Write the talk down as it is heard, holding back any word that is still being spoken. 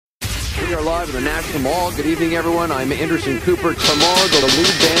We are live at the National Mall. Good evening, everyone. I'm Anderson Cooper. Tomorrow, the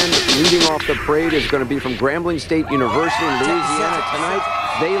lead band leading off the parade is going to be from Grambling State University in Louisiana. Tonight,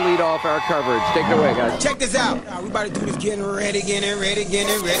 they lead off our coverage. Take it away, guys. Check this out. We about to do this getting ready. Check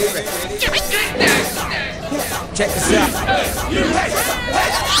this out.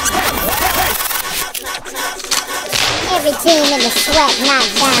 Every team in the sweat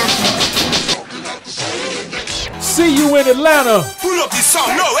knocked down. See you in Atlanta. Pull up this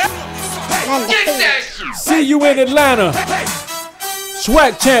song, no, See you in Atlanta.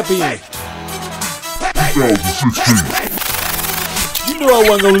 SWAC champion. 2016. You knew I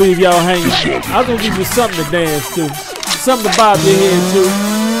wasn't gonna leave y'all hanging. I was gonna give you something to dance to, something to bob your head to.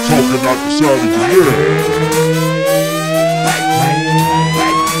 Talking out the side of your head.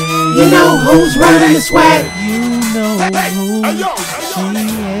 You know who's running the SWAC? You know who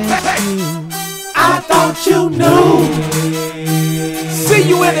I thought you knew. See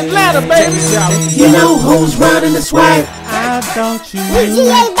you in Atlanta, baby. You know who's running the SWAC? I thought you We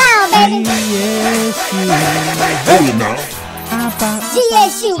GA bound, baby. Hold it now.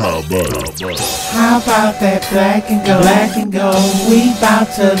 GSU. How about that black and gold? We bout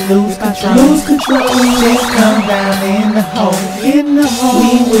to lose control. Just come down in the hole.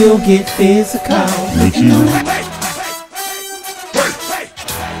 We will get physical.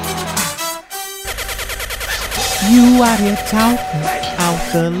 You out here talking out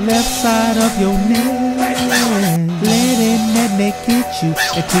the left side of your neck, letting that neck get you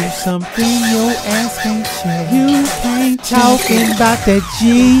into something your ass can't check. You ain't talking about that G,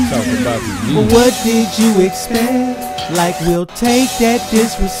 but what did you expect? Like we'll take that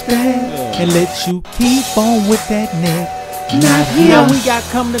disrespect and let you keep on with that neck. Not here. Now we got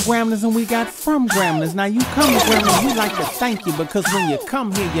come to Grambling and we got from Grambling. Now you come to Grambling, we like to thank you because when you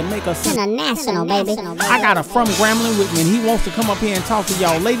come here, you make us International, baby. I got a from Grambling with me and he wants to come up here and talk to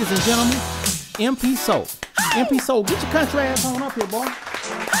y'all. Ladies and gentlemen, MP Soul. MP Soul, get your country ass on up here, boy.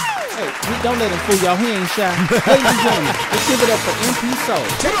 Hey, don't let him fool y'all, he ain't shy. Ladies and gentlemen, let's give it up for MP Soul.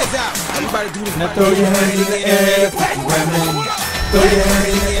 Check this out. Everybody do this. Now throw your hands in the air if you can Grambling. Throw your hands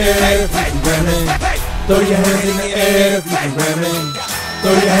in the air if you can Grambling. Throw your hands in the air if you can Grambling.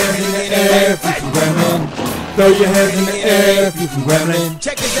 Throw your hands in the air if you can Grambling. Throw your hands in the air if you can Grambling.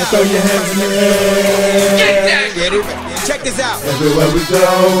 Check this out. Throw your hands in the air. Ready? Check this out. Everywhere we go,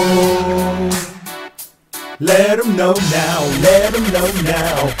 let them know now, let them know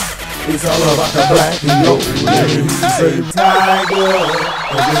now. It's all about the black and gold. Say Tiger,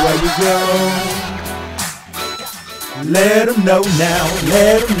 everywhere we go. Let them know now,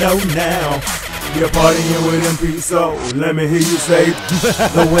 let them know now. You're partying with MP Soul. Let me hear you say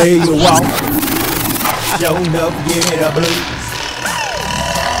the way you walk. Show enough, give me the blues.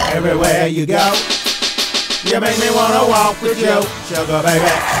 Everywhere you go, you make me wanna walk with you, sugar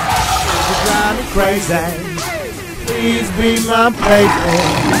baby. You drive me crazy. Please be my baby.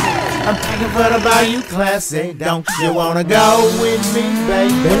 I'm thinking for the Bayou Classic. Don't you wanna go with me,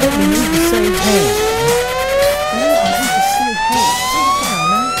 baby? Let me use the same hand.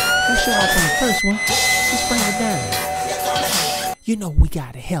 Show off on the first one. Just bring it down. You know we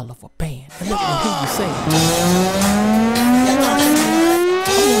got a hell of a band. And let me hear you say it. I'm gonna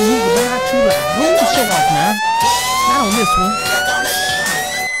need you, but not too loud. Go on, show off now. Not on this one.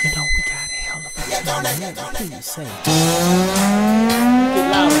 You know we got a hell of a band. Let me hear you say it. Get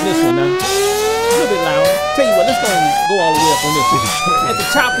loud on this one now. A little bit louder. Tell you what, let's go all the way up on this one. At the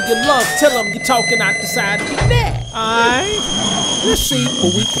top of your lungs, tell them you're talking out the side of your neck. Alright? Let's see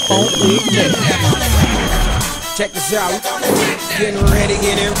what we can phone with next. Check this out. Getting ready,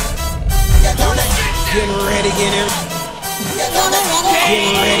 get in. Getting ready, get in.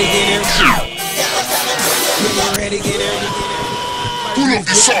 Getting ready, get in. Getting ready, get in.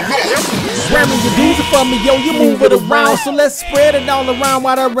 Grabbing your dudes for me, yo, you move it around. So let's spread it all around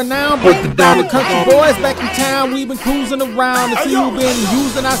while they're renowned. Breaking down the country boys back in town. We've been cruising around to see who been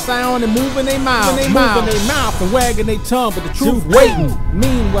using our sound and moving their mouth. Moving their mouth and wagging their tongue, but the truth waiting.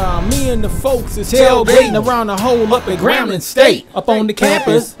 Meanwhile, me and the folks is tailgating around the hole up at Grambling State. Up on the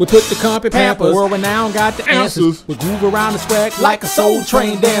campus, we put the company pampers. World renowned got the answers. We groove around the swag like a soul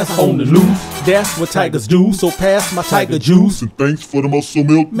train dancer. On the loose, that's what tigers do. So pass my tiger juice. And thanks for the muscle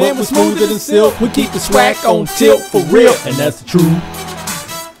milk. Man, we're smoother than silk. We keep the swag on tilt for real, and that's the truth.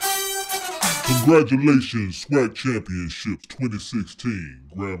 Congratulations, SWAC Championships 2016.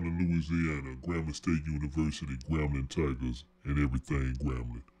 Grambling, Louisiana. Grambling State University, Grambling Tigers, and everything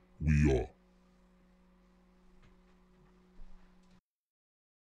Grambling. We are.